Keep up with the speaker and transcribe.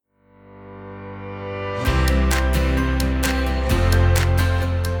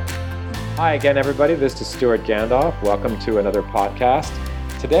Hi again, everybody. This is Stuart Gandalf. Welcome to another podcast.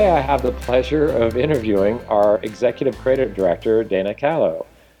 Today, I have the pleasure of interviewing our Executive Creative Director, Dana Callow.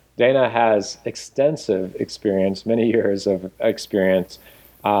 Dana has extensive experience, many years of experience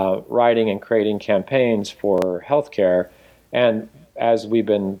writing and creating campaigns for healthcare. And as we've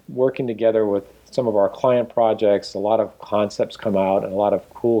been working together with some of our client projects, a lot of concepts come out and a lot of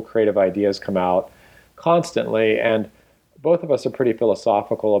cool creative ideas come out constantly. And both of us are pretty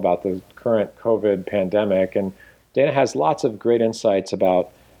philosophical about the current COVID pandemic, and Dana has lots of great insights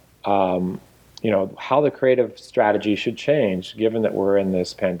about, how the creative strategy should change given that we're in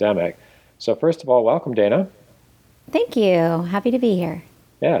this pandemic. So first of all, welcome, Dana. Thank you. Happy to be here.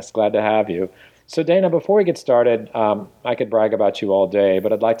 Yes, glad to have you. So Dana, before we get started, I could brag about you all day,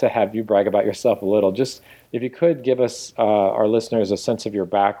 but I'd like to have you brag about yourself a little. Just if you could give us, our listeners, a sense of your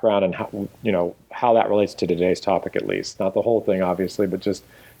background and how that relates to today's topic, at least. Not the whole thing, obviously, but just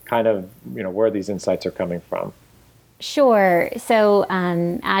kind of where these insights are coming from. Sure. So,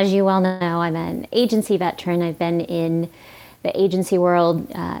 as you well know, I'm an agency veteran. I've been in the agency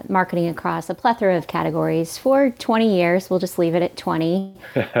world, marketing across a plethora of categories for 20 years. We'll just leave it at 20.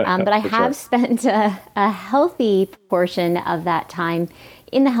 But I have spent a healthy portion of that time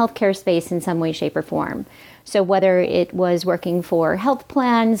in the healthcare space in some way, shape, or form. So whether it was working for health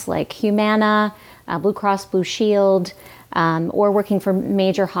plans like Humana, Blue Cross Blue Shield, or working for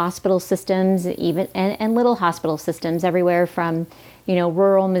major hospital systems, even and little hospital systems everywhere from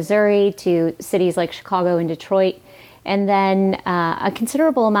rural Missouri to cities like Chicago and Detroit. And then a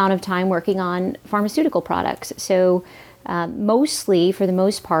considerable amount of time working on pharmaceutical products. So mostly, for the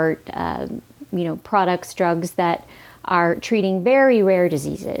most part, products, drugs that are treating very rare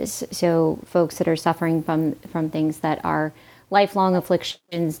diseases. So folks that are suffering from things that are lifelong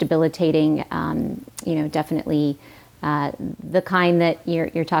afflictions, debilitating, definitely the kind that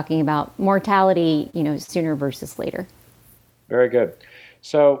you're talking about, mortality, sooner versus later. Very good.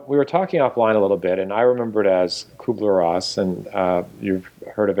 So we were talking offline a little bit, and I remember it as Kubler-Ross, and you've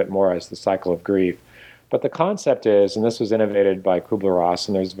heard of it more as the cycle of grief. But the concept is, and this was innovated by Kubler-Ross,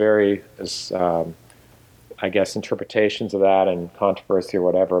 and there's various, interpretations of that and controversy or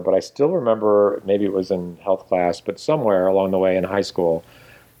whatever, but I still remember, maybe it was in health class, but somewhere along the way in high school,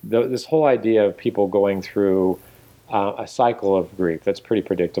 this whole idea of people going through a cycle of grief that's pretty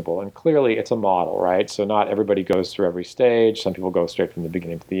predictable. And clearly it's a model, right? So not everybody goes through every stage. Some people go straight from the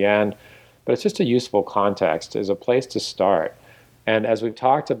beginning to the end. But it's just a useful context as a place to start. And as we've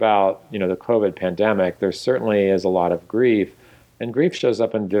talked about, the COVID pandemic, there certainly is a lot of grief. And grief shows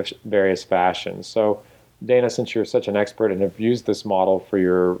up in various fashions. So Dana, since you're such an expert and have used this model for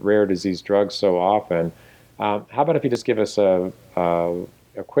your rare disease drugs so often, how about if you just give us a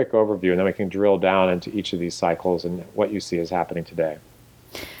quick overview, and then we can drill down into each of these cycles and what you see is happening today.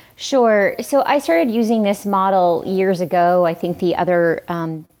 Sure. So I started using this model years ago. I think the other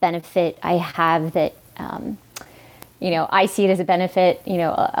benefit I have that, I see it as a benefit.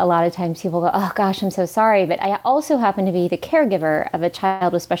 A lot of times people go, oh gosh, I'm so sorry. But I also happen to be the caregiver of a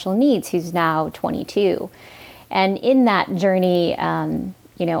child with special needs who's now 22. And in that journey,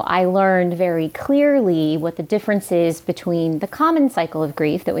 I learned very clearly what the difference is between the common cycle of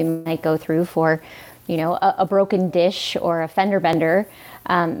grief that we might go through for, a broken dish or a fender bender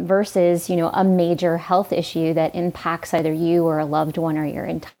versus, a major health issue that impacts either you or a loved one or your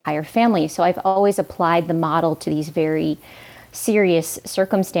entire family. So I've always applied the model to these very serious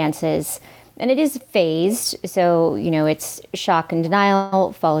circumstances. And it is phased. So, it's shock and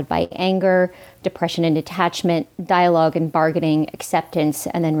denial, followed by anger, depression and detachment, dialogue and bargaining, acceptance,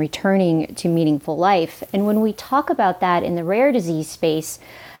 and then returning to meaningful life. And when we talk about that in the rare disease space,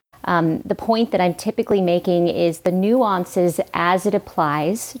 the point that I'm typically making is the nuances as it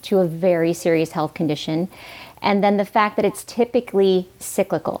applies to a very serious health condition, and then the fact that it's typically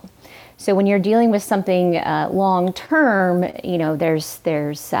cyclical. So when you're dealing with something long term, there's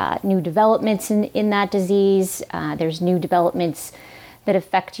new developments in that disease. There's new developments that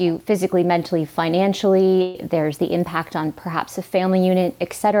affect you physically, mentally, financially. There's the impact on perhaps a family unit,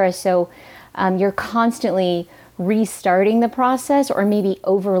 et cetera. So you're constantly restarting the process or maybe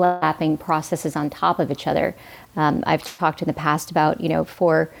overlapping processes on top of each other. I've talked in the past about,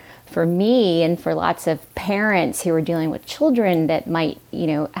 for me and for lots of parents who are dealing with children that might,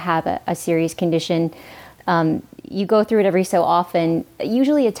 have a serious condition, you go through it every so often,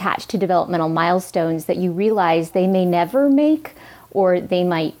 usually attached to developmental milestones that you realize they may never make, or they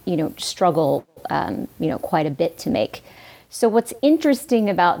might, struggle, quite a bit to make. So what's interesting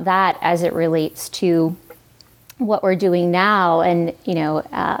about that as it relates to what we're doing now, and,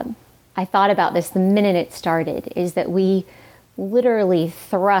 I thought about this the minute it started, is that we literally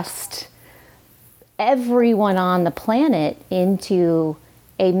thrust everyone on the planet into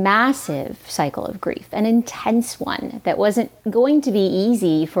a massive cycle of grief, an intense one that wasn't going to be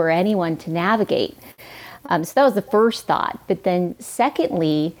easy for anyone to navigate. So that was the first thought. But then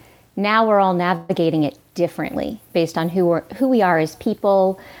secondly, now we're all navigating it differently based on who we are as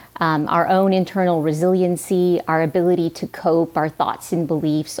people, our own internal resiliency, our ability to cope, our thoughts and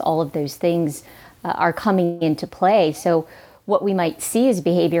beliefs, all of those things are coming into play. So what we might see as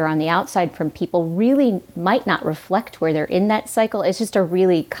behavior on the outside from people really might not reflect where they're in that cycle. It's just a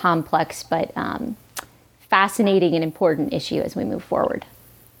really complex but fascinating and important issue as we move forward.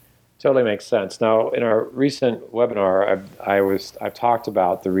 Totally makes sense. Now, in our recent webinar, I've talked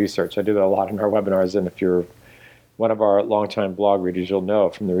about the research. I do that a lot in our webinars, and if you're one of our longtime blog readers, you'll know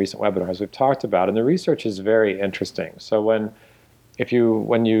from the recent webinars we've talked about. And the research is very interesting. So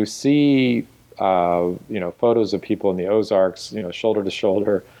when you see photos of people in the Ozarks, shoulder to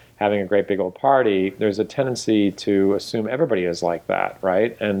shoulder, having a great big old party, there's a tendency to assume everybody is like that,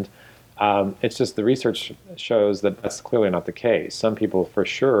 right? And it's just the research shows that that's clearly not the case. Some people for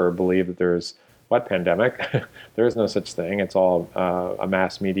sure believe that there's what pandemic? There is no such thing. It's all a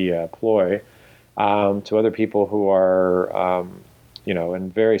mass media ploy. To other people who are,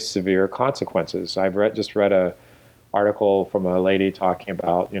 in very severe consequences. I've just read a article from a lady talking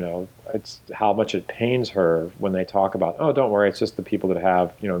about, it's how much it pains her when they talk about, oh, don't worry, it's just the people that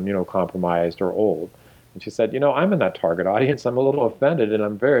have, immunocompromised or old. And she said, I'm in that target audience. I'm a little offended and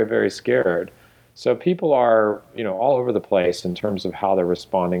I'm very, very scared. So people are, all over the place in terms of how they're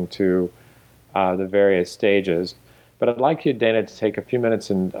responding to the various stages. But I'd like you, Dana, to take a few minutes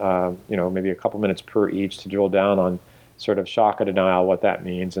and, maybe a couple minutes per each to drill down on sort of shock and denial, what that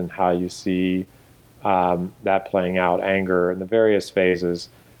means, and how you see that playing out, anger, and the various phases,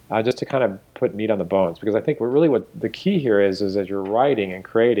 just to kind of put meat on the bones. Because I think what the key here is as you're writing and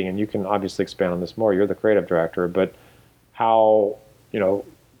creating, and you can obviously expand on this more, you're the creative director, but how,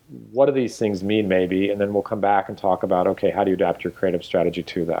 what do these things mean maybe, and then we'll come back and talk about, okay, how do you adapt your creative strategy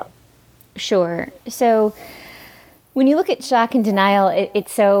to that? Sure. So when you look at shock and denial,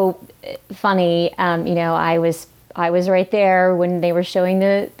 it's so funny. I was right there when they were showing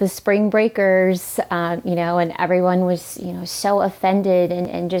the spring breakers, and everyone was, so offended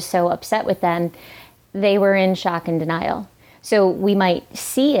and just so upset with them. They were in shock and denial. So we might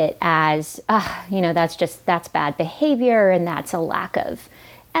see it as, that's bad behavior and that's a lack of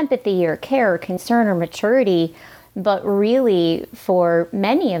empathy or care or concern or maturity. But really, for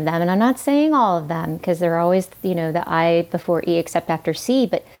many of them, and I'm not saying all of them, because they're always, the I before E except after C,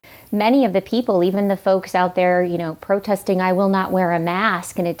 but many of the people, even the folks out there, protesting, I will not wear a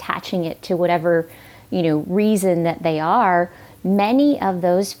mask and attaching it to whatever, reason that they are, many of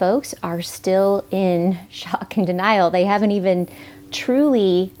those folks are still in shock and denial. They haven't even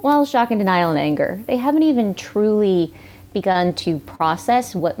truly, shock and denial and anger, they haven't even truly begun to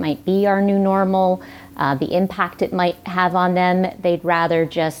process what might be our new normal, the impact it might have on them. They'd rather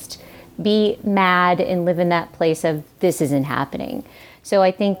just be mad and live in that place of this isn't happening. So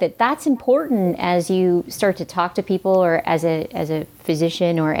I think that that's important as you start to talk to people, or as a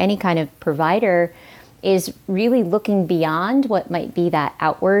physician or any kind of provider, is really looking beyond what might be that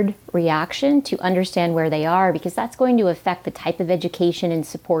outward reaction to understand where they are, because that's going to affect the type of education and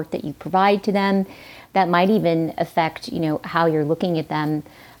support that you provide to them. That might even affect, how you're looking at them,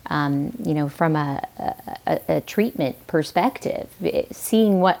 from a treatment perspective.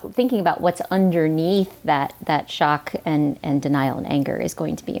 Thinking about what's underneath that shock and denial and anger is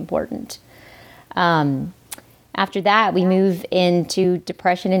going to be important. After that, we move into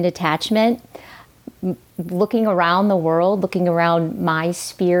depression and detachment. Looking around the world, looking around my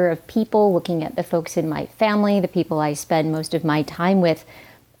sphere of people, looking at the folks in my family, the people I spend most of my time with,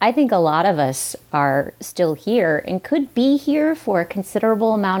 I think a lot of us are still here and could be here for a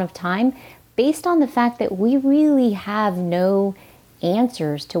considerable amount of time based on the fact that we really have no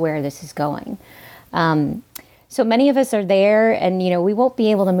answers to where this is going. So many of us are there, and we won't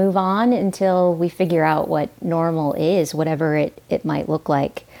be able to move on until we figure out what normal is, whatever it might look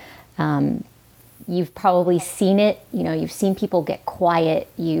like. You've probably seen it. You've seen people get quiet.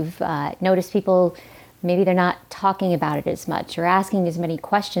 You've noticed people, maybe they're not talking about it as much or asking as many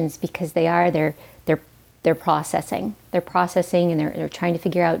questions because they're processing. They're processing, and they're trying to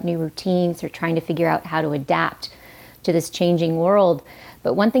figure out new routines. They're trying to figure out how to adapt to this changing world.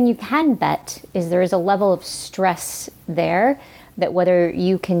 But one thing you can bet is there is a level of stress there that, whether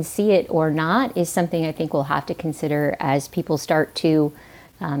you can see it or not, is something I think we'll have to consider as people start to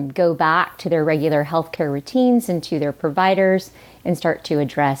go back to their regular healthcare routines and to their providers and start to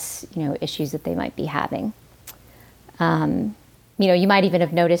address, issues that they might be having. You might even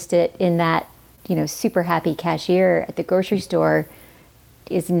have noticed it in that super happy cashier at the grocery store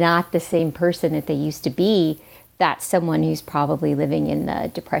is not the same person that they used to be. That's someone who's probably living in the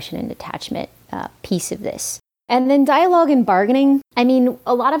depression and detachment piece of this. And then dialogue and bargaining. I mean,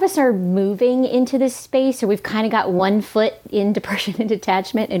 a lot of us are moving into this space, or we've kind of got one foot in depression and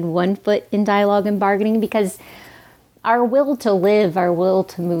detachment and one foot in dialogue and bargaining, because our will to live, our will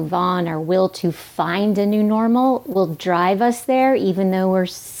to move on, our will to find a new normal will drive us there, even though we're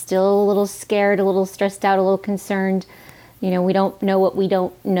still a little scared, a little stressed out, a little concerned. We don't know what we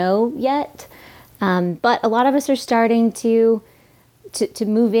don't know yet. But a lot of us are starting to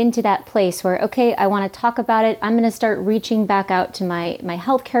move into that place where, okay, I want to talk about it. I'm going to start reaching back out to my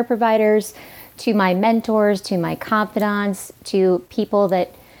healthcare providers, to my mentors, to my confidants, to people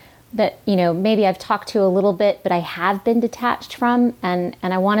that maybe I've talked to a little bit, but I have been detached from, and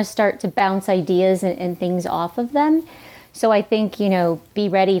I want to start to bounce ideas and things off of them. So I think, be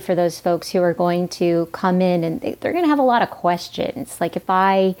ready for those folks who are going to come in and they're going to have a lot of questions. Like if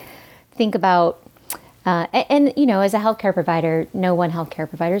I think about, as a healthcare provider, no one healthcare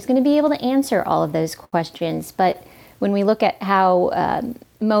provider is going to be able to answer all of those questions. But when we look at how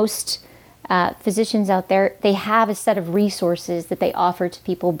most physicians out there, they have a set of resources that they offer to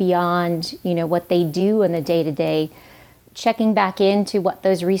people beyond, what they do in the day-to-day, checking back into what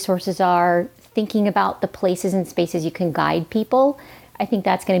those resources are, thinking about the places and spaces you can guide people. I think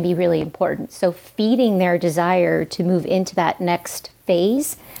that's going to be really important. So feeding their desire to move into that next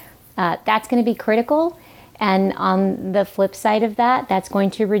phase, that's going to be critical. And on the flip side of that, that's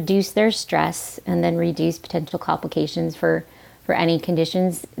going to reduce their stress and then reduce potential complications for any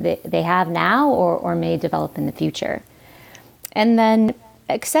conditions that they have now or may develop in the future. And then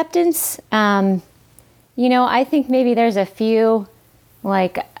acceptance, I think maybe there's a few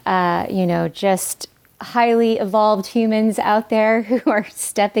just highly evolved humans out there who are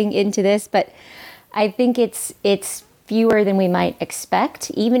stepping into this, but I think it's fewer than we might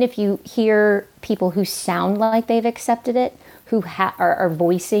expect. Even if you hear people who sound like they've accepted it, who are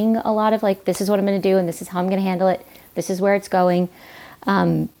voicing a lot of this is what I'm going to do and this is how I'm going to handle it, this is where it's going.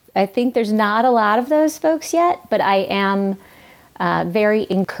 I think there's not a lot of those folks yet, but I am very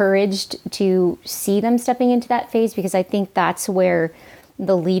encouraged to see them stepping into that phase, because I think that's where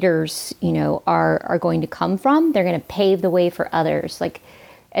the leaders, are going to come from. They're going to pave the way for others.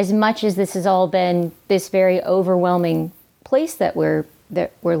 As much as this has all been this very overwhelming place that we're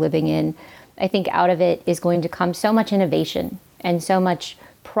living in, I think out of it is going to come so much innovation and so much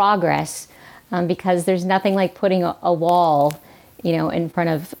progress, because there's nothing like putting a wall, in front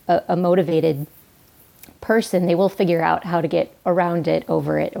of a motivated person. They will figure out how to get around it,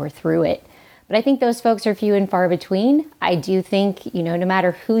 over it, or through it. But I think those folks are few and far between. I do think, no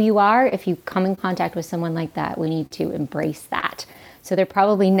matter who you are, if you come in contact with someone like that, we need to embrace that. So they're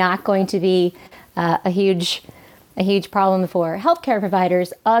probably not going to be a huge problem for healthcare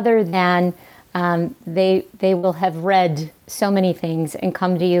providers, other than they will have read so many things and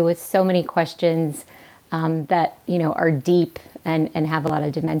come to you with so many questions that are deep and have a lot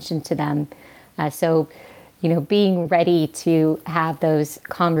of dimension to them. So being ready to have those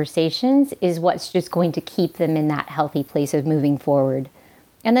conversations is what's just going to keep them in that healthy place of moving forward.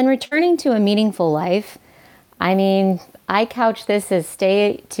 And then returning to a meaningful life. I mean, I couch this as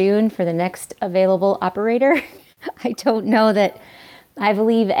stay tuned for the next available operator. I don't know that I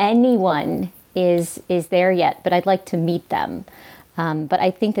believe anyone is there yet, but I'd like to meet them. But I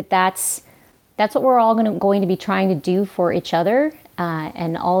think that's what we're all going to be trying to do for each other,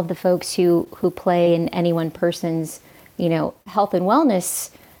 and all of the folks who play in any one person's, health and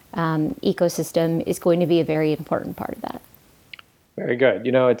wellness ecosystem is going to be a very important part of that. Very good.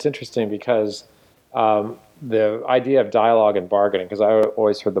 It's interesting because the idea of dialogue and bargaining, because I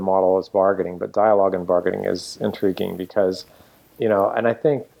always heard the model as bargaining, but dialogue and bargaining is intriguing because, and I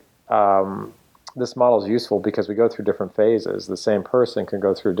think this model is useful because we go through different phases. The same person can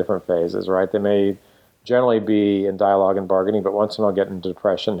go through different phases, right? They may generally be in dialogue and bargaining, but once in a while get into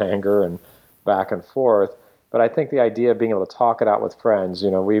depression, anger, and back and forth. But I think the idea of being able to talk it out with friends,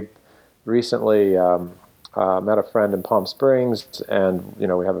 we recently met a friend in Palm Springs, and,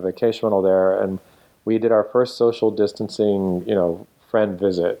 we have a vacation rental there, and we did our first social distancing, friend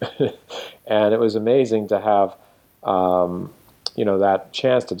visit. And it was amazing to have, that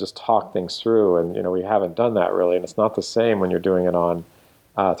chance to just talk things through. And, we haven't done that really. And it's not the same when you're doing it on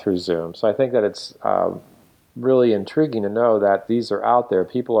through Zoom. So I think that it's really intriguing to know that these are out there.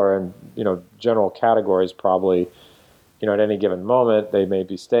 People are in, general categories probably, at any given moment. They may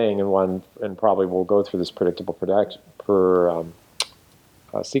be staying in one and probably will go through this predictable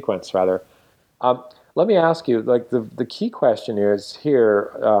sequence rather. Let me ask you, like the key question is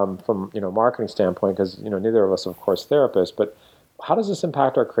here from marketing standpoint, because neither of us, of course, therapists, but how does this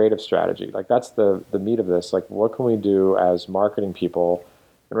impact our creative strategy? Like that's the meat of this. Like what can we do as marketing people,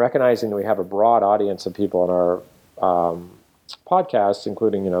 and recognizing that we have a broad audience of people in our podcasts,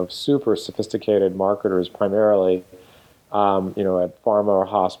 including super sophisticated marketers primarily, at pharma or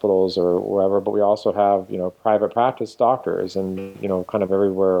hospitals or wherever, but we also have, private practice doctors and, kind of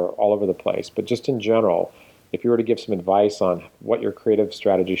everywhere, all over the place. But just in general, if you were to give some advice on what your creative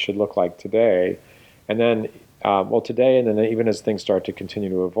strategy should look like today, and then, today, and then even as things start to continue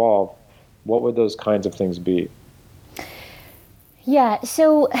to evolve, what would those kinds of things be? Yeah,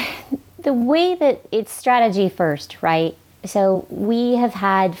 so the way that it's strategy first, right? So we have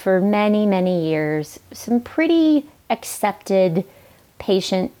had for many, many years some pretty accepted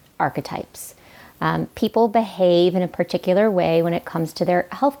patient archetypes. People behave in a particular way when it comes to their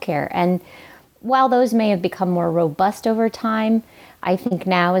healthcare. And while those may have become more robust over time, I think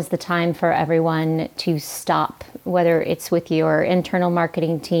now is the time for everyone to stop, whether it's with your internal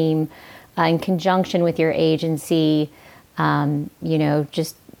marketing team, in conjunction with your agency,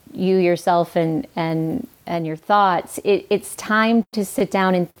 just you yourself and your thoughts. It's time to sit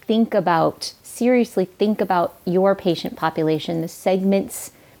down and seriously think about your patient population, the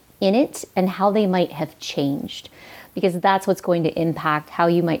segments in it, and how they might have changed. Because that's what's going to impact how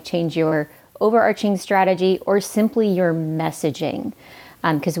you might change your overarching strategy or simply your messaging.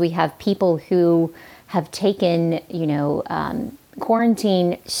 Because we have people who have taken,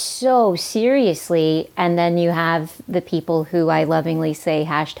 quarantine so seriously, and then you have the people who I lovingly say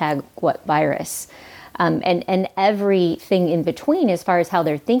 #WhatVirus. And everything in between as far as how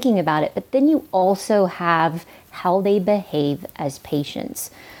they're thinking about it. But then you also have how they behave as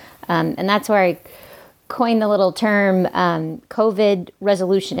patients. And that's where I coined the little term COVID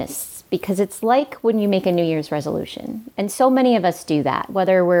resolutionists, because it's like when you make a New Year's resolution. And so many of us do that,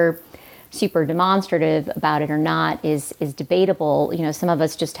 whether we're super demonstrative about it or not is debatable. Some of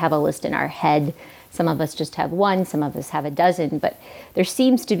us just have a list in our head. Some of us just have one, some of us have a dozen, but there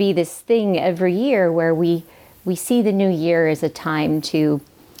seems to be this thing every year where we see the new year as a time to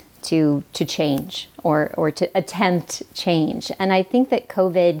change or to attempt change. And I think that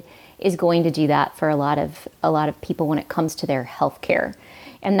COVID is going to do that for a lot of people when it comes to their healthcare.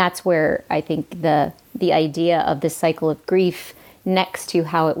 And that's where I think the idea of the cycle of grief, next to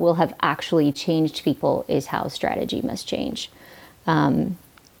how it will have actually changed people, is how strategy must change.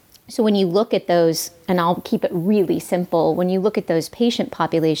 So when you look at those, and I'll keep it really simple, when you look at those patient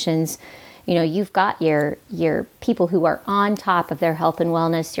populations, you've got your people who are on top of their health and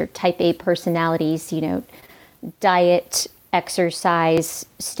wellness, your type A personalities, diet, exercise,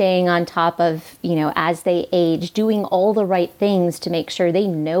 staying on top of, as they age, doing all the right things to make sure they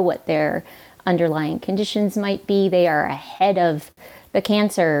know what their underlying conditions might be. They are ahead of the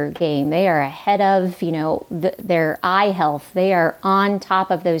cancer game. They are ahead of, their eye health. They are on top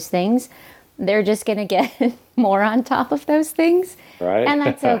of those things. They're just going to get more on top of those things. Right. And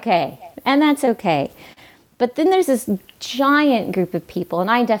that's okay. But then there's this giant group of people, and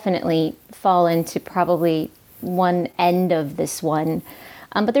I definitely fall into probably one end of this one.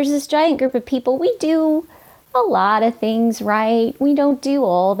 But there's this giant group of people. We do a lot of things right. We don't do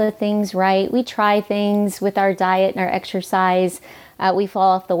all the things right. We try things with our diet and our exercise. We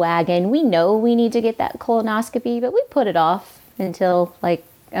fall off the wagon. We know we need to get that colonoscopy, but we put it off until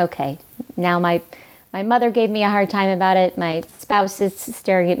okay, now my mother gave me a hard time about it. My spouse is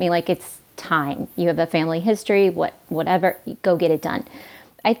staring at me like it's time. You have a family history, whatever, go get it done.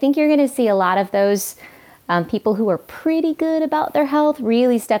 I think you're going to see a lot of those people who are pretty good about their health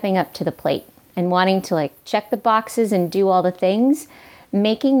really stepping up to the plate and wanting to check the boxes and do all the things,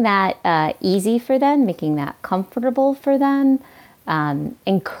 making that easy for them, making that comfortable for them.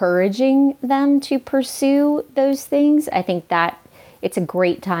 Encouraging them to pursue those things. I think that it's a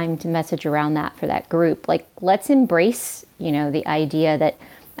great time to message around that for that group. Let's embrace, the idea that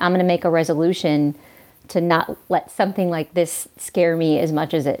I'm going to make a resolution to not let something like this scare me as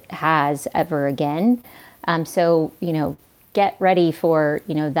much as it has ever again. So, get ready for,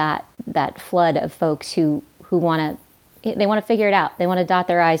 that flood of folks who want to figure it out. They want to dot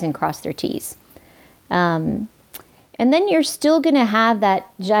their I's and cross their T's. And then you're still going to have that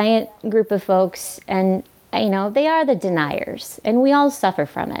giant group of folks, and, they are the deniers, and we all suffer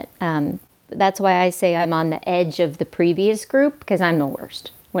from it. That's why I say I'm on the edge of the previous group, because I'm the worst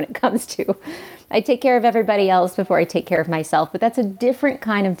when it comes to, I take care of everybody else before I take care of myself, but that's a different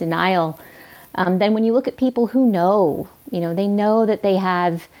kind of denial than when you look at people who know, they know that they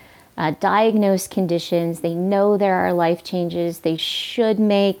have diagnose conditions. They know there are life changes they should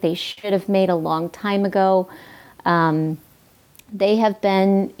have made a long time ago. They have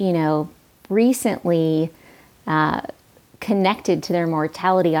been, recently connected to their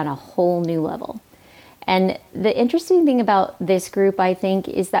mortality on a whole new level. And the interesting thing about this group, I think,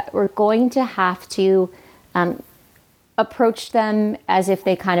 is that we're going to have to approach them as if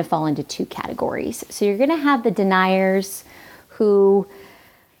they kind of fall into two categories. So you're going to have the deniers who,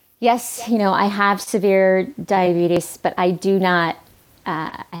 yes, I have severe diabetes, but I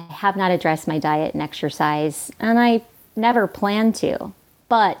have not addressed my diet and exercise, and I never plan to.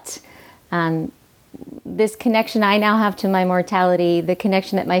 But this connection I now have to my mortality, the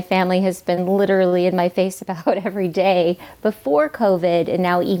connection that my family has been literally in my face about every day before COVID, and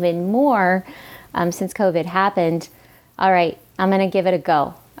now even more since COVID happened. All right, I'm going to give it a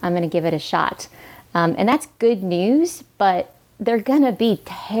go. I'm going to give it a shot. And that's good news, but they're going to be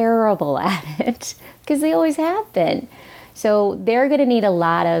terrible at it because they always have been. So they're going to need a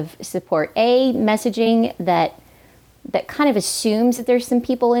lot of support. Messaging that kind of assumes that there's some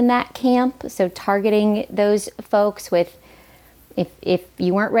people in that camp. So targeting those folks with, if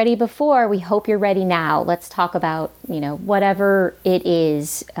you weren't ready before, we hope you're ready now. Let's talk about, whatever it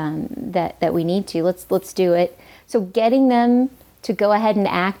is that we need to. Let's do it. So getting them to go ahead and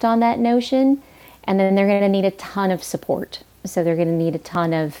act on that notion, and then they're going to need a ton of support. So they're going to need a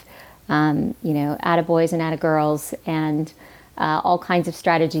ton of, attaboys and attagirls and all kinds of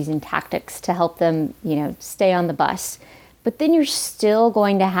strategies and tactics to help them, stay on the bus. But then you're still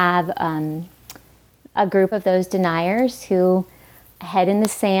going to have a group of those deniers who, head in the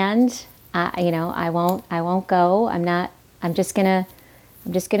sand, I won't go. I'm just gonna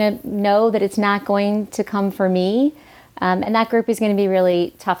know that it's not going to come for me. And that group is going to be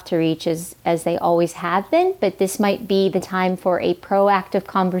really tough to reach as they always have been. But this might be the time for a proactive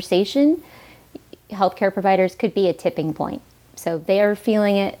conversation. Healthcare providers could be a tipping point. So they're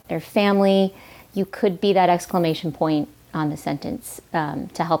feeling it, their family. You could be that exclamation point on the sentence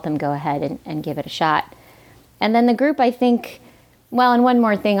to help them go ahead and give it a shot. And then the group, I think, and one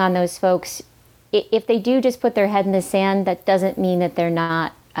more thing on those folks, if they do just put their head in the sand, that doesn't mean that they're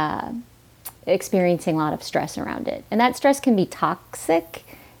not experiencing a lot of stress around it. And that stress can be toxic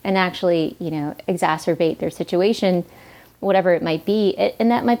and actually, exacerbate their situation, whatever it might be.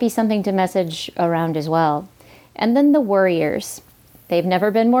 And that might be something to message around as well. And then the worriers, they've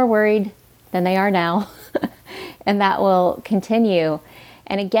never been more worried than they are now. And that will continue.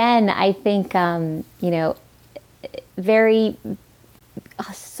 And again, I think, very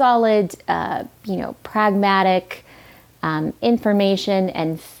solid, pragmatic information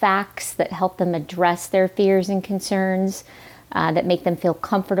and facts that help them address their fears and concerns, that make them feel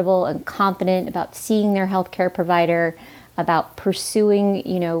comfortable and confident about seeing their healthcare provider, about pursuing,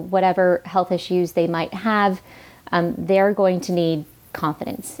 whatever health issues they might have. They're going to need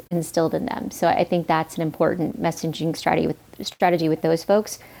confidence instilled in them. So I think that's an important messaging strategy with those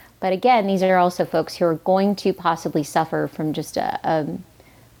folks. But again, these are also folks who are going to possibly suffer from just a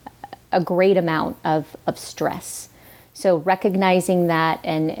great amount of stress. So recognizing that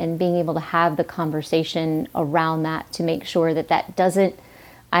and being able to have the conversation around that to make sure that doesn't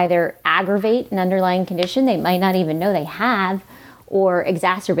either aggravate an underlying condition they might not even know they have, or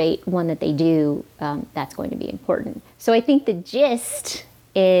exacerbate one that they do, that's going to be important. So I think the gist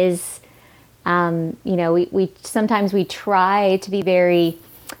is, we sometimes we try to be very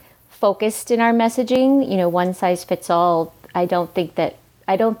focused in our messaging. One size fits all. I don't think that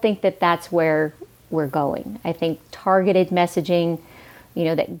that's where we're going. I think targeted messaging,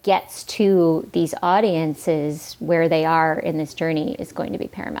 that gets to these audiences where they are in this journey is going to be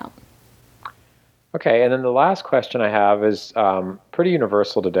paramount. Okay, and then the last question I have is pretty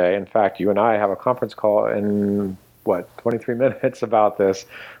universal today. In fact, you and I have a conference call in 23 minutes about this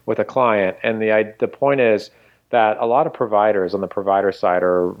with a client, and the point is that a lot of providers on the provider side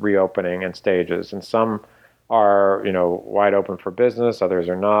are reopening in stages, and some are wide open for business, others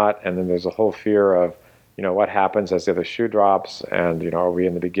are not, and then there's a whole fear of what happens as the other shoe drops, and are we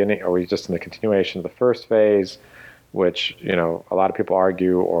in the beginning, are we just in the continuation of the first phase, which, a lot of people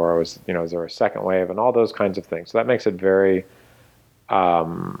argue, or is there a second wave, and all those kinds of things. So that makes it very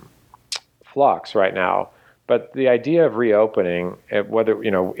flux right now. But the idea of reopening, whether,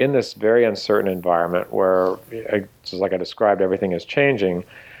 in this very uncertain environment where, just like I described, everything is changing,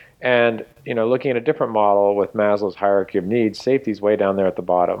 and, looking at a different model with Maslow's hierarchy of needs, safety is way down there at the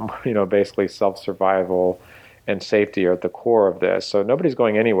bottom. Basically self-survival and safety are at the core of this. So nobody's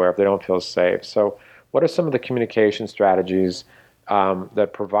going anywhere if they don't feel safe. So what are some of the communication strategies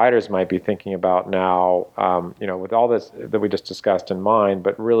that providers might be thinking about now, with all this that we just discussed in mind,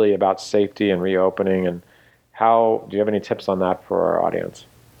 but really about safety and reopening, and how, do you have any tips on that for our audience?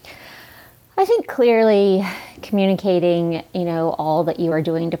 I think clearly communicating, all that you are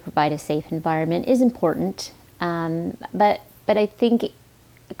doing to provide a safe environment is important. But I think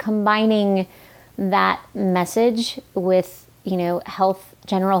combining that message with,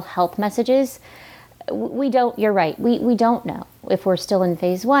 general health messages, you're right. We don't know if we're still in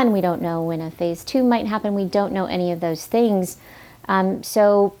phase 1. We don't know when a phase 2 might happen. We don't know any of those things.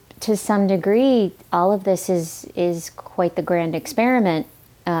 So to some degree, all of this is quite the grand experiment,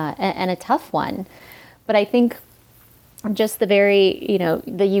 and a tough one. But I think just the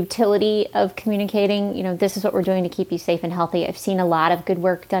the utility of communicating, this is what we're doing to keep you safe and healthy. I've seen a lot of good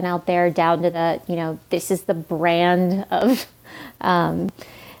work done out there, down to this is the brand of,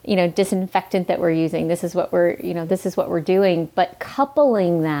 disinfectant that we're using. This is what we're doing. But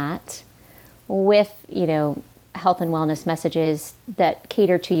coupling that with, health and wellness messages that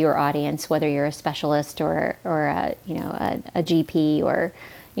cater to your audience, whether you're a specialist or a GP, or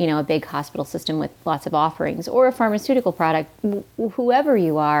a big hospital system with lots of offerings, or a pharmaceutical product, whoever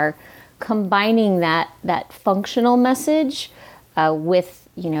you are, combining that functional message with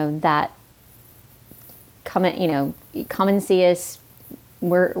that come and see us.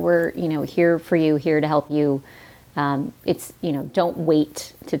 We're here for you, here to help you. It's don't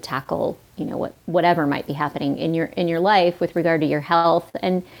wait to tackle whatever might be happening in your life with regard to your health,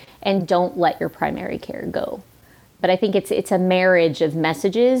 and don't let your primary care go. But I think it's a marriage of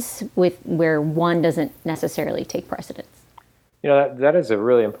messages where one doesn't necessarily take precedence. That is a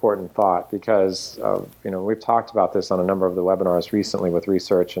really important thought, because we've talked about this on a number of the webinars recently with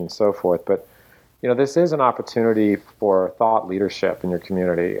research and so forth. But this is an opportunity for thought leadership in your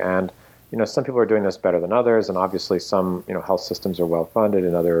community, and some people are doing this better than others, and obviously some health systems are well funded,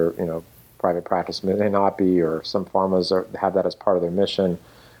 and other private practice may not be, or some pharmas have that as part of their mission.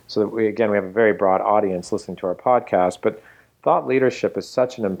 So that we have a very broad audience listening to our podcast. But thought leadership is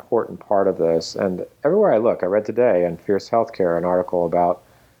such an important part of this. And everywhere I look, I read today in Fierce Healthcare an article about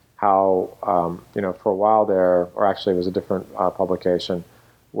how, for a while there, or actually it was a different publication,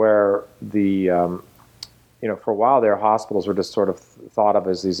 where for a while there, hospitals were just sort of thought of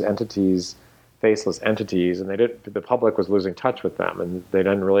as these entities, faceless entities, and the public was losing touch with them, and they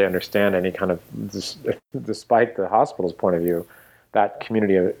didn't really understand any kind of, despite the hospital's point of view, that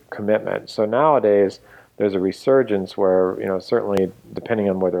community of commitment. So nowadays, there's a resurgence where, certainly depending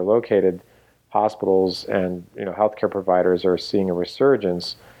on where they're located, hospitals and, healthcare providers are seeing a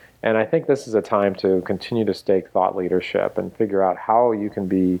resurgence. And I think this is a time to continue to stake thought leadership and figure out how you can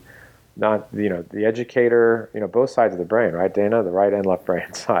be not, the educator, both sides of the brain, right, Dana? The right and left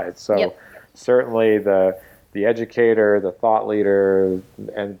brain side. So Yep. Certainly the educator, the thought leader,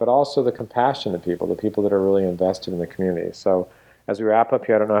 but also the compassionate people, the people that are really invested in the community. So as we wrap up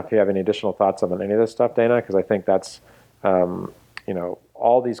here, I don't know if you have any additional thoughts on any of this stuff, Dana, because I think that's,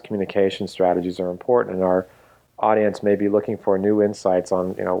 all these communication strategies are important, and our audience may be looking for new insights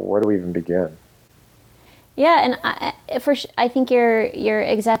on, where do we even begin? Yeah, and I think you're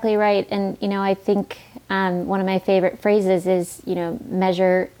exactly right. And I think one of my favorite phrases is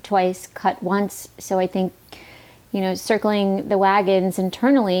measure twice, cut once. So I think circling the wagons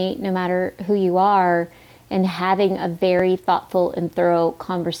internally, no matter who you are, and having a very thoughtful and thorough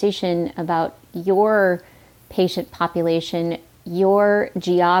conversation about your patient population, your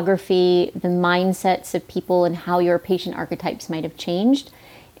geography, the mindsets of people, and how your patient archetypes might have changed.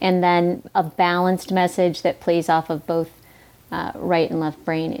 And then a balanced message that plays off of both right and left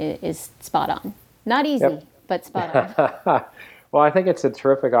brain is spot on. Not easy, Yep. but spot on. Well, I think it's a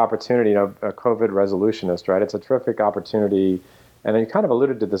terrific opportunity, a COVID resolutionist, right? It's a terrific opportunity. And you kind of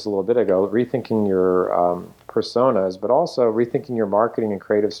alluded to this a little bit ago, rethinking your personas, but also rethinking your marketing and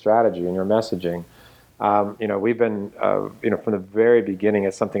creative strategy and your messaging. We've been, from the very beginning,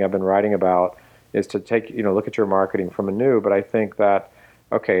 it's something I've been writing about, is to take, look at your marketing from anew. But I think that,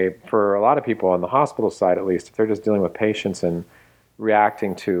 okay, for a lot of people on the hospital side, at least, if they're just dealing with patients and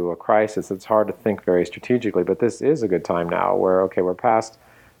reacting to a crisis, it's hard to think very strategically. But this is a good time now where, okay, we're past,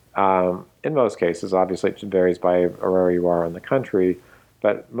 in most cases, obviously it varies by where you are in the country,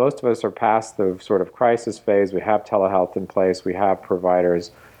 but most of us are past the sort of crisis phase. We have telehealth in place. We have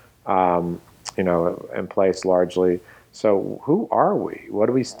providers, in place largely. So who are we? What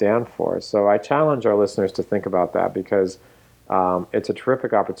do we stand for? So I challenge our listeners to think about that, because it's a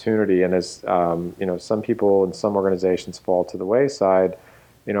terrific opportunity. And as some people and some organizations fall to the wayside,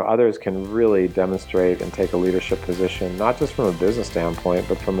 others can really demonstrate and take a leadership position, not just from a business standpoint,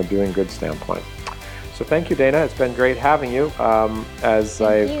 but from a doing good standpoint. So thank you, Dana. It's been great having you. As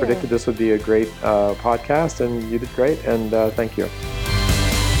I Thank you. predicted, this would be a great podcast, and you did great. And thank you.